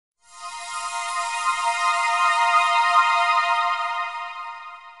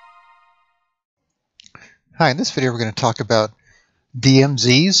Hi, in this video we're going to talk about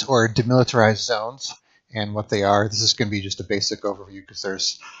DMZs, or Demilitarized Zones, and what they are. This is going to be just a basic overview because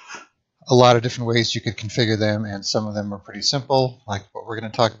there's a lot of different ways you could configure them, and some of them are pretty simple, like what we're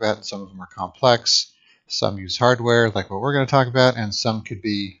going to talk about, and some of them are complex. Some use hardware, like what we're going to talk about, and some could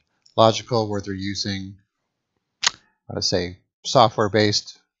be logical, where they're using, let's say,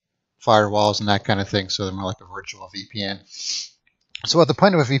 software-based firewalls and that kind of thing, so they're more like a virtual VPN. So what the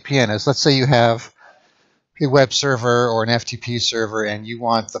point of a VPN is, let's say you have a web server or an FTP server, and you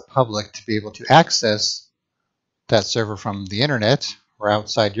want the public to be able to access that server from the internet or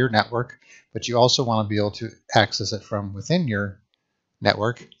outside your network, but you also want to be able to access it from within your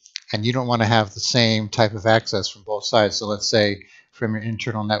network, and you don't want to have the same type of access from both sides. So let's say from your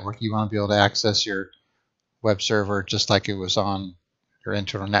internal network you want to be able to access your web server just like it was on your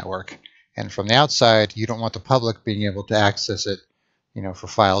internal network, and from the outside you don't want the public being able to access it, for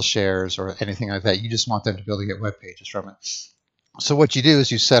file shares or anything like that. You just want them to be able to get web pages from it. So what you do is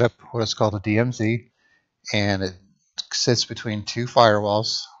you set up what is called a DMZ, and it sits between two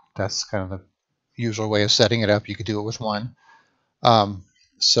firewalls. That's kind of the usual way of setting it up. You could do it with one.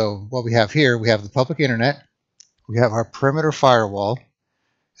 So what we have here, we have the public internet, we have our perimeter firewall,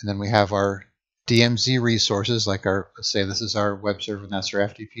 and then we have our DMZ resources, like let's say this is our web server and that's our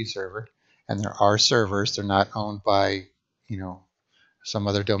FTP server, and there are servers. They're not owned by, some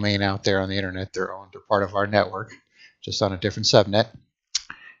other domain out there on the internet. They're part of our network, just on a different subnet.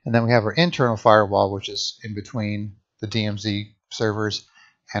 And then we have our internal firewall, which is in between the DMZ servers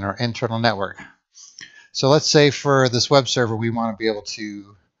and our internal network. So let's say for this web server, we want to be able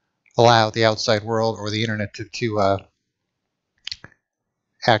to allow the outside world or the internet to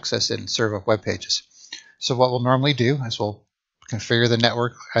access and serve up web pages. So what we'll normally do is we'll configure the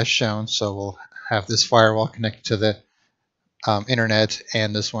network as shown. So we'll have this firewall connected to the internet,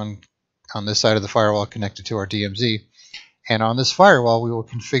 and this one on this side of the firewall connected to our DMZ. And on this firewall, we will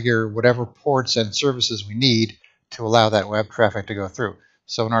configure whatever ports and services we need to allow that web traffic to go through.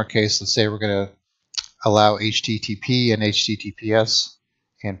 So in our case, let's say we're going to allow HTTP and HTTPS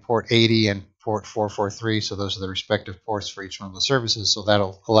and port 80 and port 443. So those are the respective ports for each one of the services. So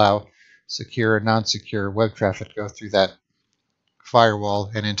that'll allow secure and non-secure web traffic to go through that firewall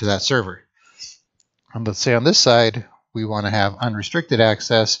and into that server. And let's say on this side, we want to have unrestricted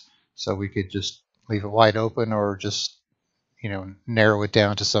access, so we could just leave it wide open, or just narrow it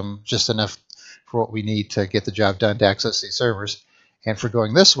down to just enough for what we need to get the job done to access these servers. And for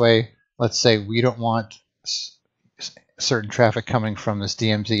going this way, let's say we don't want certain traffic coming from this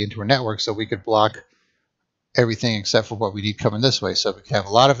DMZ into our network, so we could block everything except for what we need coming this way. So we can have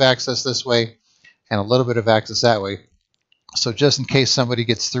a lot of access this way and a little bit of access that way. So just in case somebody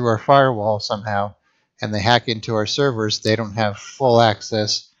gets through our firewall somehow and they hack into our servers, they don't have full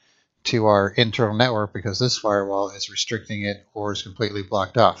access to our internal network because this firewall is restricting it or is completely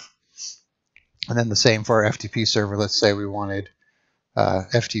blocked off. And then the same for our FTP server. Let's say we wanted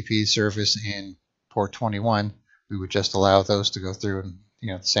FTP service in port 21. We would just allow those to go through, and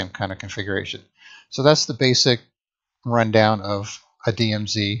the same kind of configuration. So that's the basic rundown of a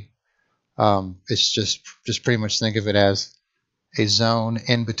DMZ. It's just pretty much think of it as a zone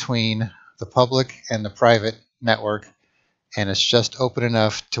in between the public and the private network, and it's just open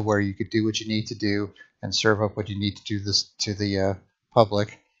enough to where you could do what you need to do and serve up what you need to do to the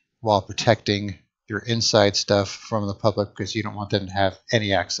public, while protecting your inside stuff from the public, because you don't want them to have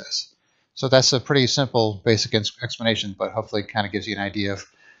any access. So that's a pretty simple basic explanation, but hopefully it kind of gives you an idea of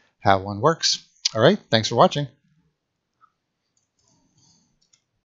how one works. All right, thanks for watching.